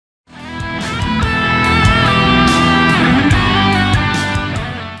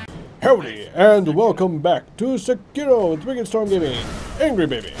Howdy, and welcome back to Sekiro with Wickedstorm Gaming. Angry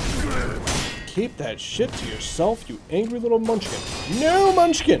baby. Keep that shit to yourself, you angry little munchkin. No,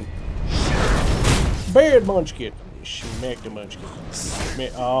 munchkin! Bad munchkin. Smack the munchkin.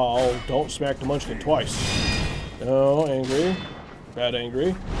 Oh, don't smack the munchkin twice. No, angry. Bad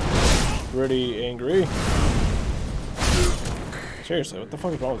angry. Pretty angry. Seriously, what the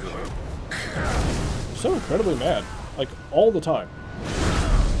fuck is wrong with you? You're so incredibly mad. Like, all the time.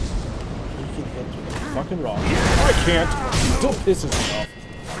 You can hit with a fucking rock. I can't! Still pisses me off.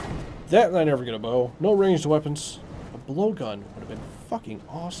 That and I never get a bow. No ranged weapons. A blowgun would have been fucking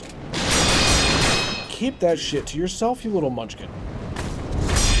awesome. Keep that shit to yourself, you little munchkin.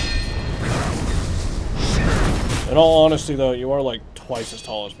 In all honesty, though, you are like twice as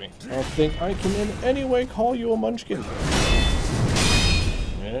tall as me. I don't think I can in any way call you a munchkin.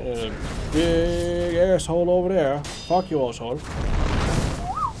 And a big asshole over there. Fuck you, asshole.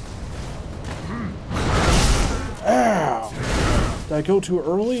 Ow! Did I go too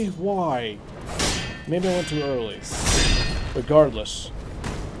early? Why? Maybe I went too early. Regardless.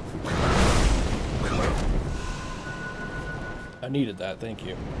 I needed that, thank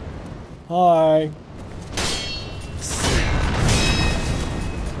you. Hi!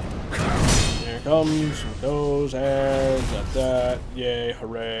 Here comes with those hands, at that. Yay,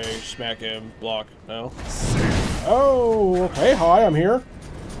 hooray, smack him, block. No? Oh, okay, hi, I'm here.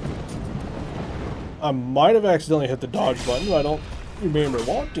 I might have accidentally hit the dodge button, but I don't remember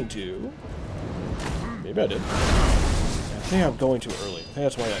wanting to. Maybe I did. I think I'm going too early. I think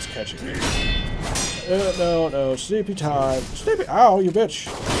that's why that's catching me. No, sleepy time. Sleepy. Ow, you bitch.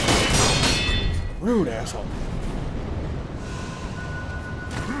 Rude asshole.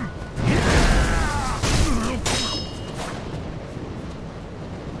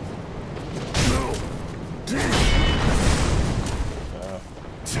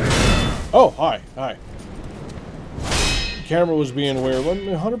 Oh, hi. The camera was being weird. Wasn't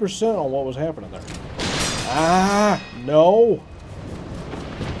 100% on what was happening there. Ah, no.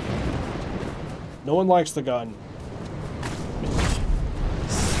 No one likes the gun.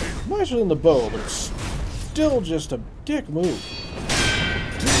 Nicer than the bow, but it's still just a dick move.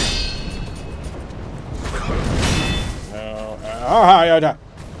 No.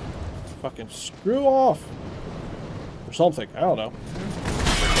 Fucking screw off. Or something. I don't know.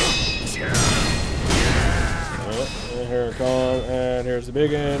 And here it comes, and here's the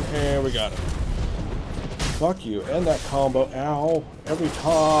big end, and we got it. Fuck you, and that combo. Ow. Every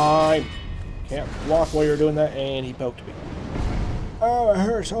time. Can't block while you're doing that, and he poked me. Oh, it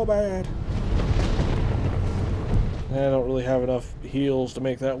hurts so bad. I don't really have enough heals to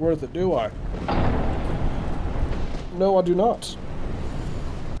make that worth it, do I? No, I do not.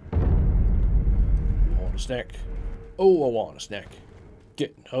 I want a snack. Oh, I want a snack.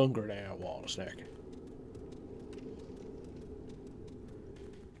 Getting hungry now, I want a snack.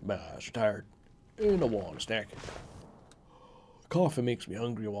 My eyes are tired, and I want a snack. Coffee makes me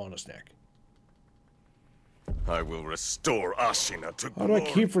hungry, I want a snack. I will restore Ashina to How do glory. I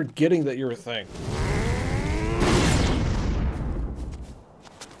keep forgetting that you're a thing?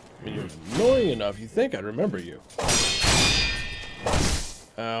 I mean, you're annoying enough, you think I'd remember you.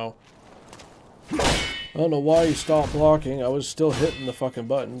 Ow. I don't know why you stopped blocking. I was still hitting the fucking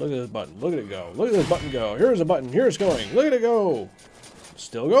button. Look at this button. Look at it go. Look at this button go. Here's a button. Here it's going. Look at it go.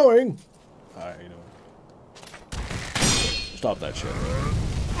 Still going. Hi, you know. Stop that shit.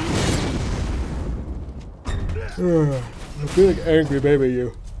 A big angry baby,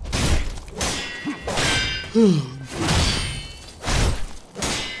 you.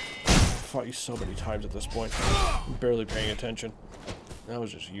 Fought you so many times at this point. I'm barely paying attention. That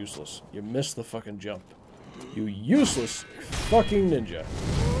was just useless. You missed the fucking jump. You useless fucking ninja.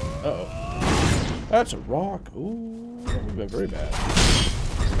 Uh-oh. That's a rock. Ooh, that would have been very bad.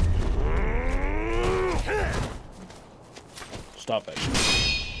 Stop that shit.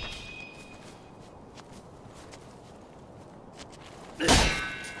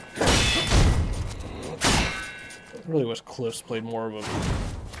 It really wish Cliffs played more of a...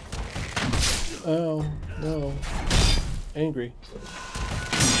 Oh, no. Angry.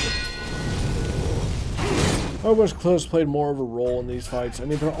 I wish Cliffs played more of a role in these fights. I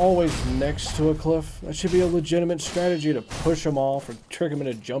mean, they're always next to a cliff. That should be a legitimate strategy to push them off or trick them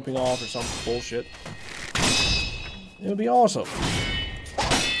into jumping off or some bullshit. It would be awesome.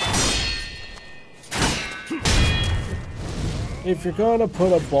 If you're gonna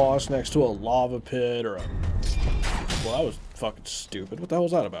put a boss next to a lava pit or a... Well, that was fucking stupid. What the hell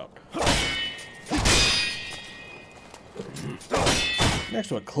was that about? next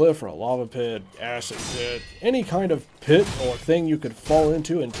to a cliff or a lava pit, acid pit, any kind of pit or thing you could fall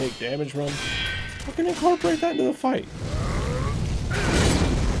into and take damage from, fucking incorporate that into the fight.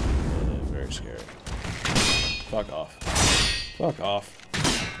 Very scary. Fuck off. Fuck off.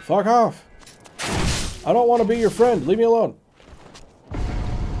 Fuck off! I don't want to be your friend. Leave me alone.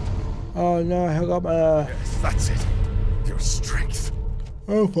 Oh no, I got my... Yes, that's it. Your strength.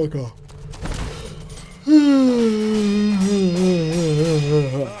 Oh, fuck off.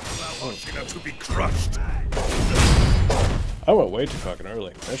 Ashina to be crushed. I went way too fucking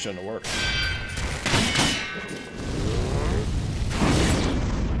early. That shouldn't have worked.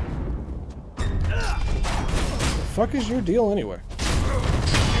 The fuck is your deal anyway?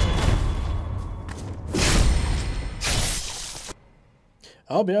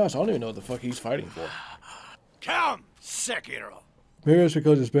 I'll be honest, I don't even know what the fuck he's fighting for. Come, Sekiro. Maybe it's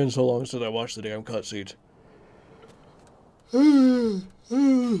because it's been so long since I watched the damn cutscenes. Oh,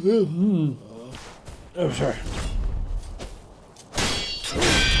 sorry.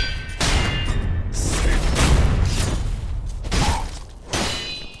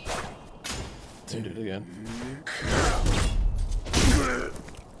 Do it again.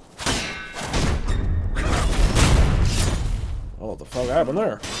 Oh, what the fuck happened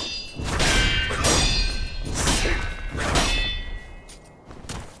there?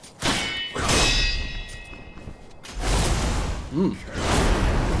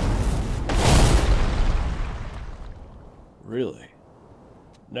 Really?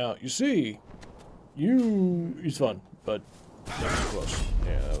 Now, you see, he's fun, but too close.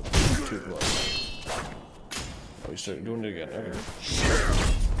 Yeah, that was too close. Oh, he started doing it again. Okay.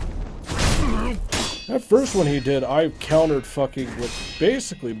 That first one he did, I countered fucking with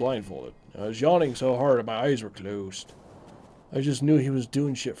basically blindfolded. I was yawning so hard and my eyes were closed. I just knew he was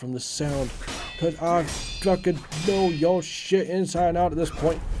doing shit from the sound. Cause I fucking know your shit inside and out at this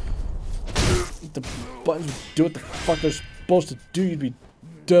point. If the buttons would do what the fuck they're supposed to do, you'd be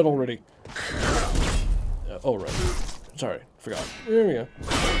dead already. Oh, right. Sorry, forgot. There we go.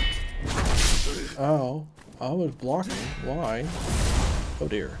 Oh, I was blocking. Why? Oh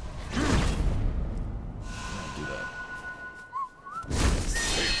dear. Do that.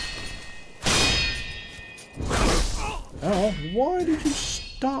 Oh, why did you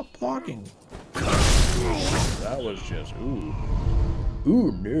stop blocking? That was just, ooh.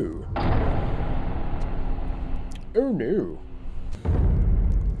 Ooh, no. Oh, no.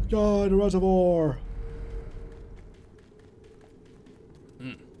 God, the reservoir.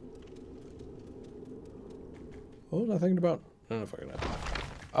 What was I thinking about? I don't know if I can have.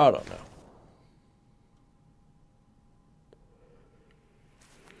 I don't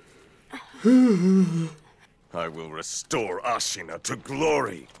know. I will restore Ashina to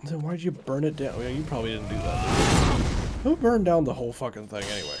glory. Then why'd you burn it down? Yeah, you probably didn't do that. Who burned down the whole fucking thing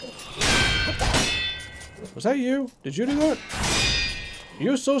anyway? Was that you? Did you do that?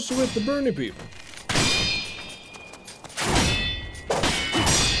 You associate with the burning people.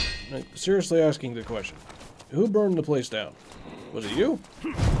 Like, seriously asking the question. Who burned the place down? Was it you?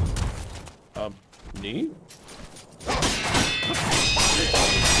 Me?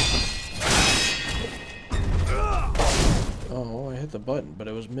 Oh, I hit the button, but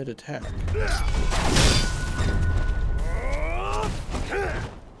it was mid-attack.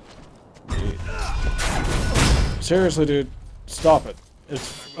 Seriously, dude, stop it.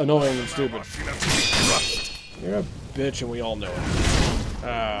 It's annoying and stupid. You're a bitch and we all know it.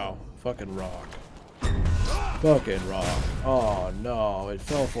 Ow. Fucking rock. Fucking rock. Oh no, it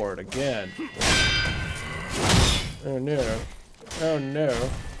fell for it again. Oh no. Oh no.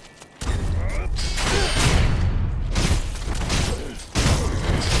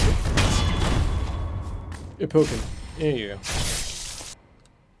 You're poking. There you go.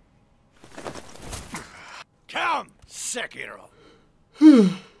 Come, Sekiro.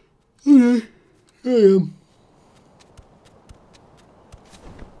 Okay. I am.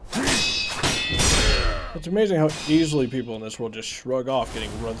 It's amazing how easily people in this world just shrug off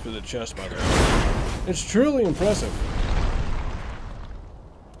getting run through the chest by them. It's truly impressive.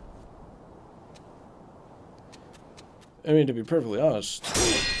 I mean, to be perfectly honest,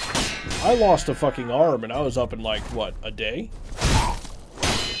 I lost a fucking arm and I was up in like, what, a day?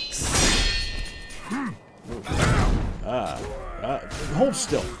 Hold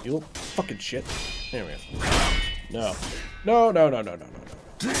still, you little fucking shit. There we go. No. No, no, no, no, no, no,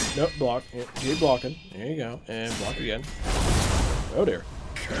 no. Nope, block. Keep blocking. There you go. And block again. Oh dear.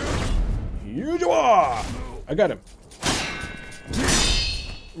 Here you are! I got him.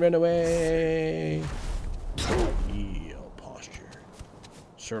 Run away. Heel posture.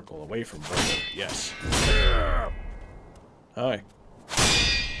 Circle away from brother. Yes. Hi.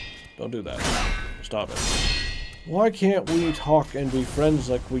 Don't do that. Stop it. Why can't we talk and be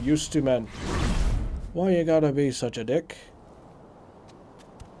friends like we used to, man? Why you gotta be such a dick?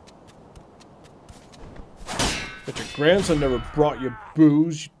 But your grandson never brought you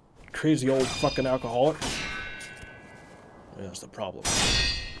booze, you crazy old fucking alcoholic. Yeah, that's the problem.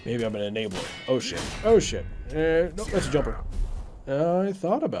 Maybe I'm an enabler. Oh shit. Oh shit. Nope, that's a jumper. I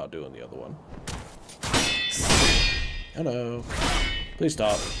thought about doing the other one. Hello. Please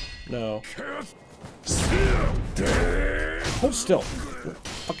stop. No. Hold still.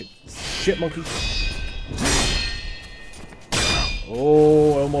 Fucking shit monkey.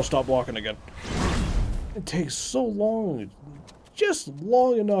 Oh, I almost stopped walking again. It takes so long. Just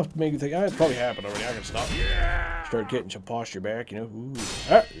long enough to make you think, it probably happened already. I can stop. Start getting some posture back, you know. Ooh.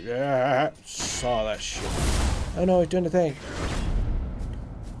 Saw that shit. Oh no, it's doing the thing.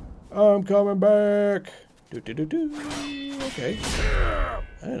 I'm coming back. Okay.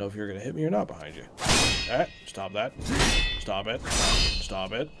 I don't know if you're gonna hit me or not behind you. Stop that. Stop it.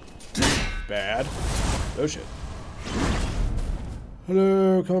 Stop it. Bad. Oh shit.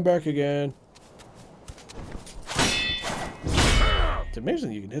 Hello, coming back again. It's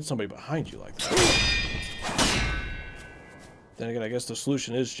amazing you can hit somebody behind you like that. Then again, I guess the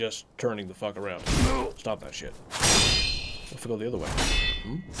solution is just turning the fuck around. Stop that shit. Let's go the other way.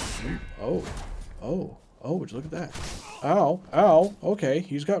 Oh. Oh. Oh, would you look at that? Ow. Ow. Okay,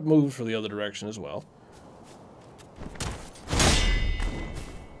 he's got moves for the other direction as well.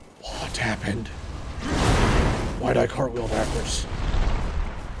 What happened? Why'd I cartwheel backwards?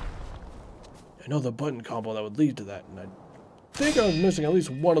 I know the button combo that would lead to that, and I think I was missing at least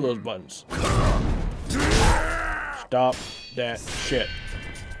one of those buttons. Stop that shit.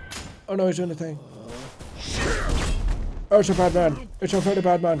 Oh no, he's doing the thing. Oh, it's a bad man. It's a very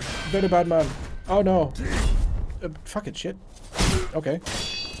bad man. Very bad man. Oh no. Fucking shit. Okay.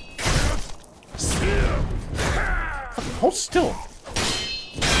 Fucking hold still.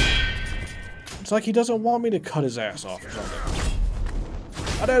 It's like he doesn't want me to cut his ass off or something.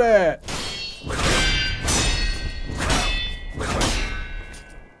 I did it!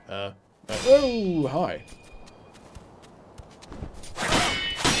 Oh, hi.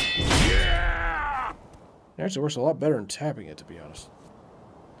 It actually works a lot better than tapping it, to be honest.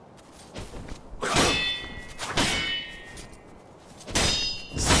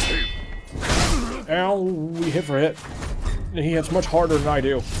 Ow, we hit for hit. And he hits much harder than I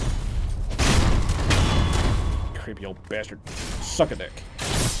do. Creepy old bastard. Suck a dick.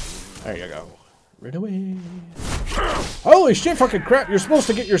 There you go. Run away. Holy shit, fucking crap. You're supposed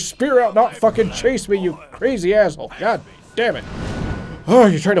to get your spear out, not fucking chase me, you crazy asshole. God damn it. Oh,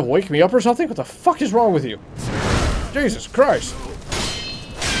 you're trying to wake me up or something? What the fuck is wrong with you? Jesus Christ.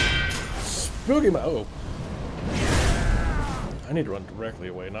 Spooky my... Oh. I need to run directly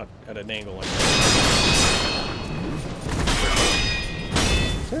away, not at an angle like that.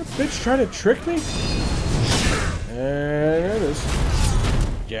 Is that bitch trying to trick me? And there it is.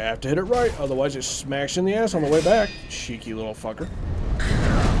 You have to hit it right, otherwise it smacks you in the ass on the way back. Cheeky little fucker.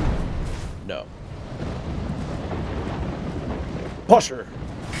 No. Pusher.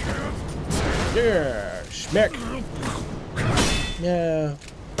 Yeah, smack. Yeah.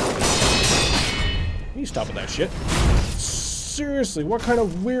 You stop with that shit. Seriously, what kind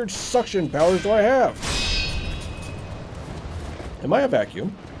of weird suction powers do I have? Am I a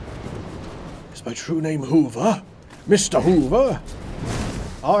vacuum? Is my true name Hoover? Mr. Hoover?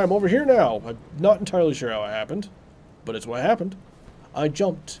 I'm over here now. I'm not entirely sure how it happened, but it's what happened. I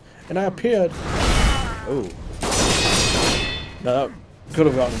jumped, and I appeared. Oh. Now that could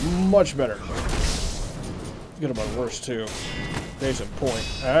have gotten much better. Could have been worse, too. Case in point.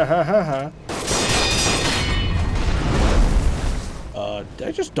 Ah ha ha ha. Did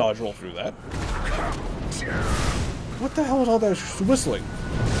I just dodge roll through that? What the hell is all that whistling?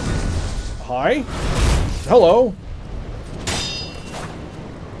 Hi? Hello?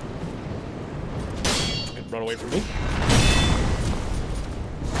 Run away from me.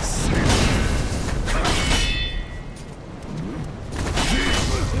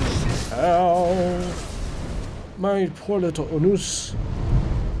 Ow. My poor little Onus.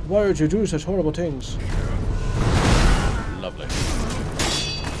 Why would you do such horrible things? Lovely.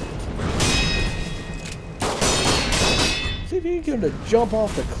 See if you can get him to jump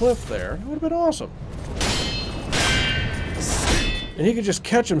off the cliff there. That would have been awesome. And he could just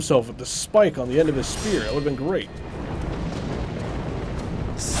catch himself with the spike on the end of his spear. That would have been great.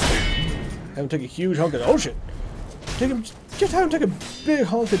 Have him take a huge hunk of... Oh shit! Just have him take a big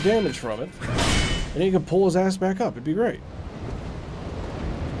hunk of damage from it. And he could pull his ass back up. It'd be great.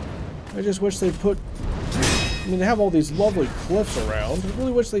 I just wish they'd put I mean, they have all these lovely cliffs around. I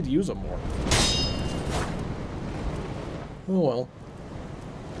really wish they'd use them more. Oh well.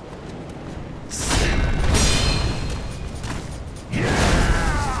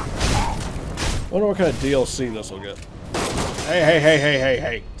 I wonder what kind of DLC this will get. Hey, hey, hey, hey, hey,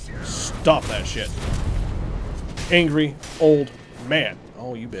 hey. Stop that shit. Angry old man.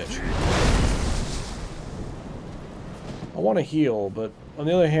 Oh, you bitch. I want to heal, but on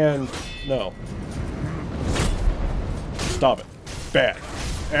the other hand, no. Stop it. Bad.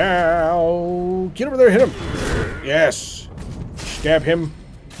 Ow. Get over there, hit him. Yes. Stab him.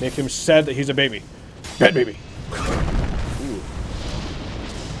 Make him sad that he's a baby. Bad baby. Ooh.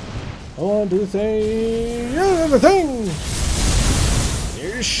 I want to do the thing. Yeah, the thing.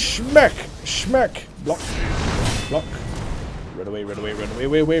 Schmack. Schmack. Block. Block. Run away, run away, run away,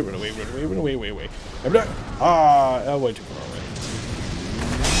 run away, run away, run away, run away, run away. Ah, way too far away.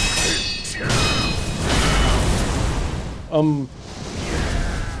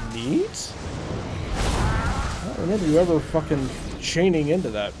 Neat? I don't remember you ever fucking chaining into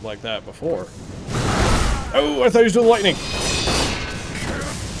that like that before. Oh, I thought he was doing lightning.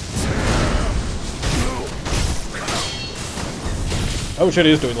 Oh shit,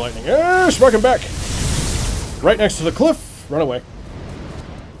 he is doing lightning. Ah, smack him back. Right next to the cliff. Run away.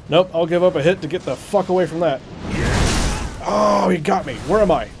 Nope, I'll give up a hit to get the fuck away from that. Oh, he got me. Where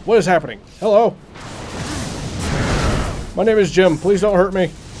am I? What is happening? Hello? My name is Jim. Please don't hurt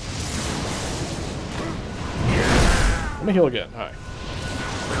me. Let me heal again. Hi.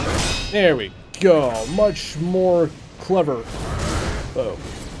 There we go. Much more clever. Oh.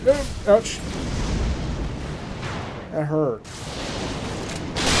 Ouch. That hurt.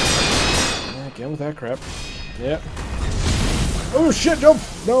 Again with that crap. Yeah. Oh shit, jump!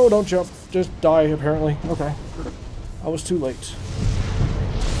 No, don't jump. Just die, apparently. Okay. I was too late.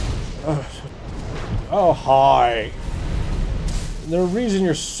 Oh, hi. The reason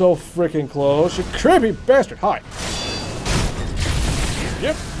you're so freaking close, you creepy bastard. Hi.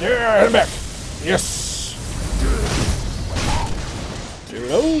 Yep. Yeah, hit him back. Yes. There it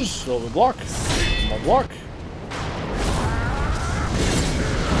goes. Silver block. More block.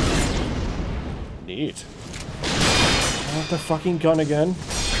 Neat. Not the fucking gun again.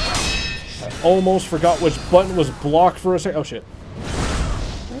 I almost forgot which button was blocked for a second. Oh shit.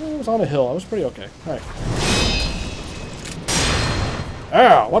 I was on a hill. I was pretty okay. Alright.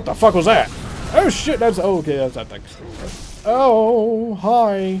 Ow! What the fuck was that? Oh shit! That's oh, okay. That's that thing. Oh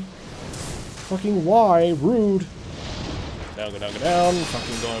hi. Fucking why? Rude. Down, go down, go down.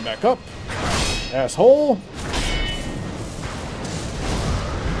 Fucking going back up. Asshole.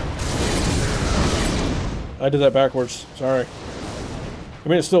 I did that backwards. Sorry. I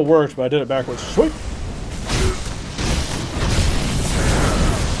mean, it still worked, but I did it backwards. Sweet!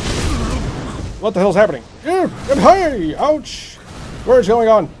 What the hell's happening? Hey! Ouch! Where is going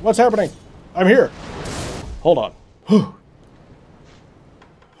on? What's happening? I'm here. Hold on. Whew.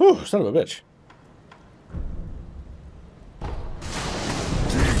 Whew, son of a bitch.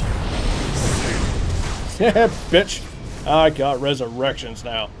 Yeah, bitch. I got resurrections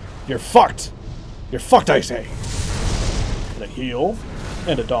now. You're fucked. You're fucked, I say. And a heal,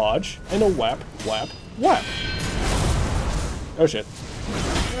 and a dodge, and a whap, whap, whap. Oh shit.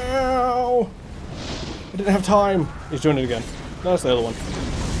 Ow! I didn't have time. He's doing it again. That's the other one.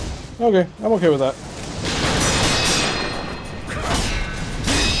 Okay, I'm okay with that.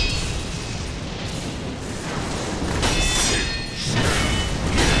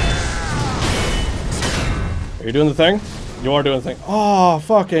 Are you doing the thing? You are doing the thing. Oh,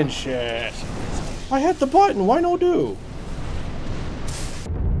 fucking shit. I hit the button. Why no do?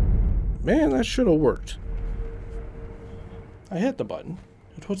 Man, that should have worked. I hit the button.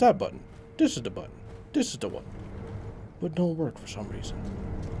 What's that button? This is the button. This is the one. But don't work for some reason.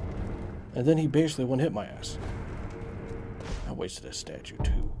 And then he basically one-hit my ass. I wasted a statue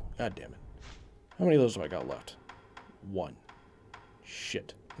too. God damn it. How many of those have I got left? One.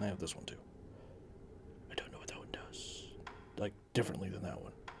 Shit. And I have this one too. I don't know what that one does. Like, differently than that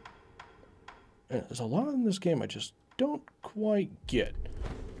one. And there's a lot in this game I just don't quite get.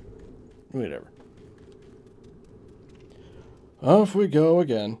 Whatever. Off we go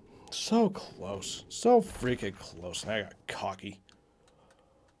again. So close. So freaking close. And I got cocky.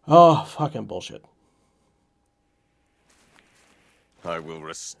 Oh, fucking bullshit. I will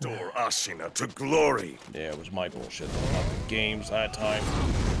restore Ashina to glory. Yeah, it was my bullshit though, not the games that time.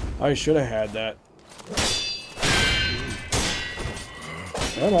 I should have had that.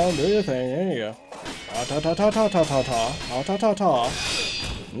 Come on, do your thing. There you go. Ta ta ta ta ta ta ta ta ta ta ta.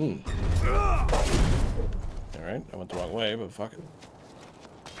 Alright, I went the wrong way, but fuck it.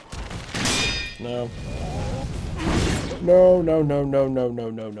 No. No, no, no, no, no, no,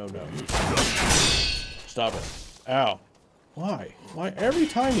 no, no, no. Stop it. Ow. Why? Why every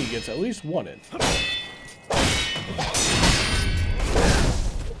time he gets at least one in?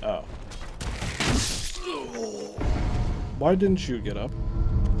 Oh. Why didn't you get up?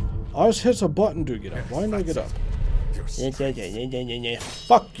 I always hits a button to get up. Why didn't I get up?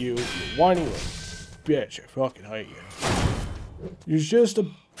 Fuck you, you whiny little bitch. I fucking hate you. You're just a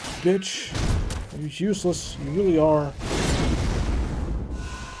bitch. You're useless. You really are.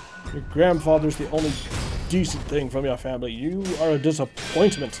 Your grandfather's the only decent thing from your family. You are a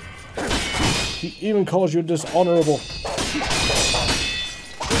disappointment. He even calls you dishonorable.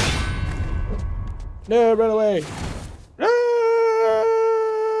 No, run away.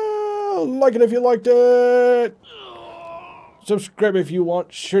 Like it if you liked it. Subscribe if you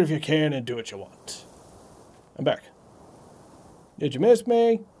want. Share if you can. And do what you want. I'm back. Did you miss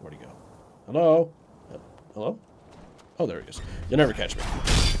me? Where'd he go? Hello? Hello? Oh, there he is. You'll never catch me.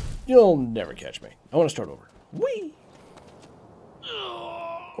 You'll never catch me. I want to start over. Whee!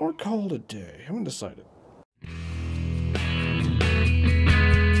 Or call it a day. I haven't decided.